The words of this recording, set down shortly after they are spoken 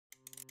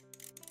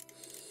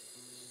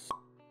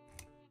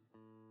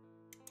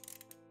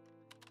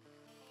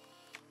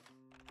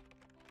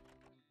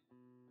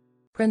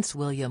Prince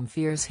William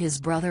fears his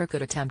brother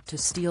could attempt to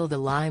steal the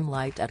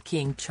limelight at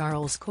King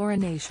Charles'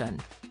 coronation.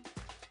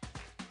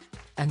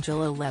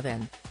 Angela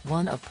Levin,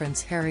 one of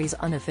Prince Harry's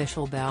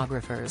unofficial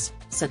biographers,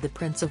 said the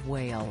Prince of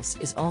Wales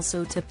is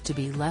also tipped to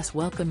be less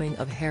welcoming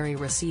of Harry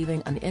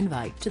receiving an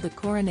invite to the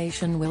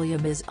coronation.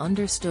 William is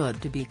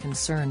understood to be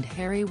concerned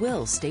Harry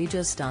will stage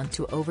a stunt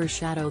to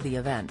overshadow the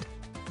event.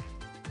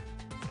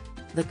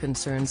 The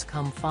concerns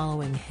come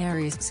following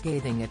Harry's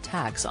scathing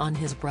attacks on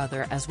his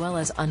brother as well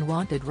as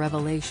unwanted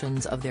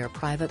revelations of their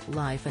private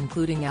life,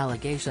 including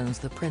allegations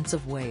the Prince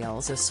of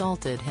Wales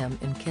assaulted him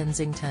in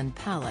Kensington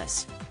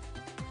Palace.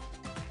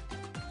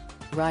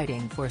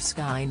 Writing for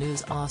Sky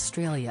News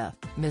Australia,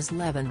 Ms.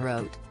 Levin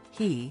wrote,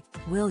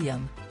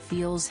 William,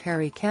 feels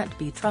Harry can't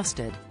be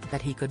trusted,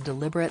 that he could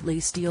deliberately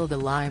steal the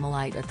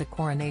limelight at the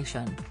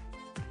coronation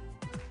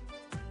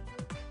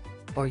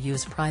or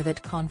use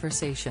private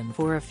conversation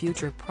for a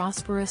future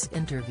prosperous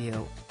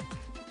interview.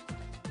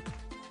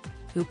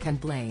 Who can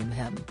blame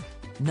him?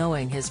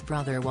 Knowing his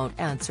brother won't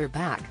answer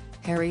back,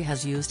 Harry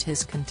has used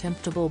his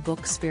contemptible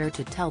book Spare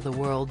to tell the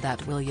world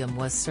that William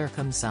was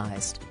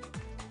circumcised.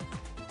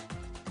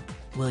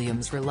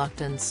 William's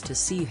reluctance to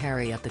see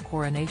Harry at the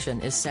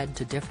coronation is said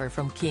to differ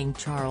from King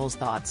Charles'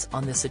 thoughts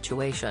on the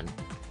situation.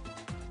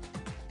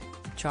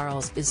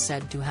 Charles is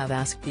said to have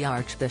asked the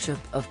Archbishop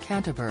of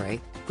Canterbury,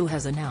 who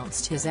has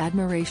announced his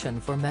admiration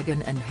for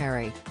Meghan and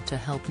Harry, to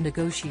help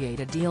negotiate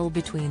a deal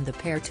between the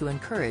pair to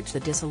encourage the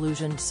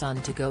disillusioned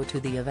son to go to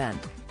the event.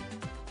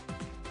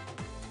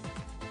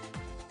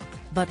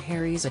 But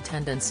Harry's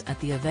attendance at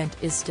the event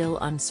is still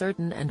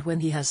uncertain, and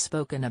when he has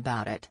spoken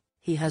about it,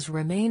 he has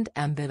remained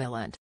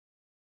ambivalent.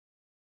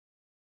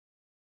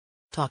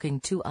 Talking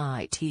to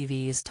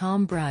ITV's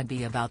Tom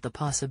Bradby about the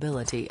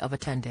possibility of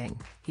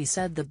attending, he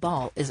said the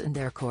ball is in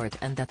their court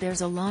and that there's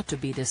a lot to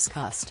be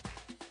discussed.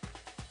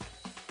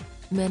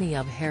 Many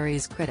of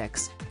Harry's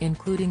critics,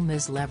 including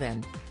Ms.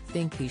 Levin,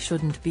 think he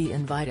shouldn't be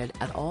invited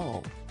at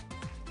all.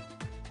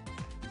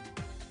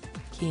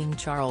 King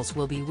Charles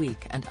will be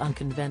weak and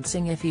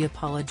unconvincing if he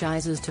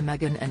apologizes to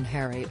Meghan and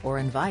Harry or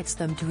invites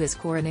them to his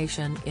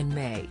coronation in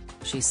May,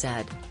 she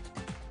said.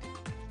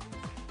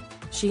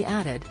 She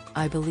added,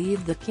 I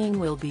believe the king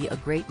will be a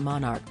great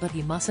monarch, but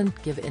he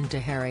mustn't give in to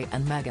Harry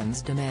and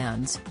Meghan's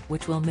demands,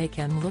 which will make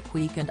him look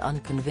weak and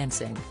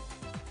unconvincing.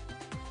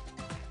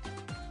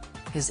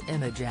 His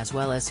image as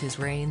well as his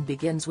reign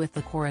begins with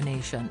the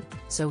coronation,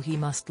 so he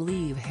must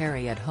leave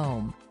Harry at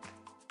home.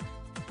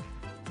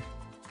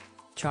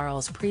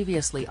 Charles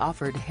previously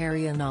offered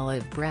Harry an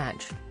olive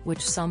branch,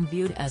 which some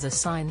viewed as a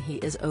sign he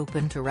is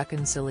open to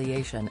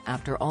reconciliation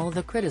after all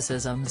the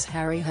criticisms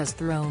Harry has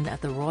thrown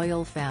at the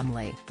royal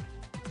family.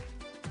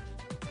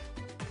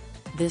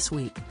 This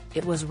week,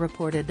 it was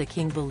reported the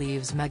king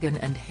believes Meghan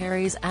and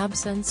Harry's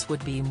absence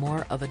would be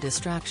more of a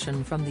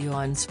distraction from the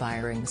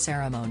awe-inspiring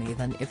ceremony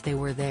than if they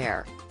were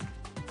there.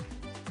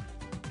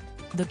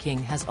 The king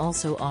has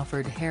also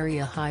offered Harry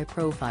a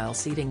high-profile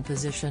seating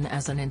position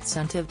as an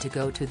incentive to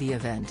go to the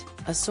event,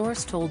 a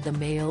source told the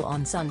Mail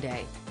on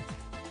Sunday.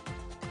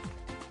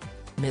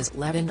 Ms.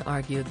 Levin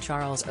argued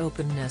Charles'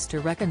 openness to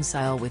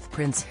reconcile with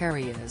Prince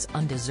Harry is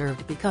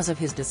undeserved because of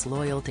his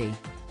disloyalty.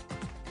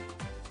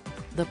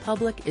 The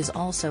public is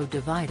also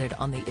divided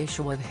on the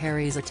issue of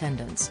Harry's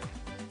attendance.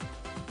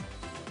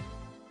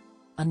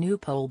 A new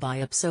poll by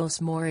Ipsos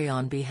Mori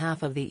on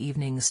behalf of the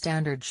Evening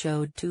Standard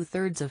showed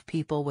 2/3 of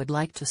people would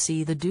like to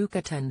see the Duke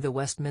attend the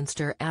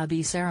Westminster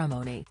Abbey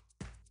ceremony.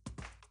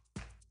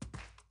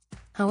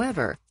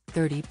 However,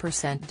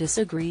 30%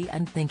 disagree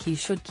and think he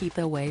should keep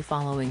away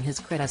following his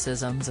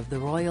criticisms of the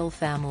royal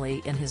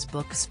family in his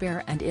book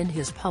Spare and in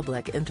his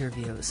public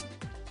interviews.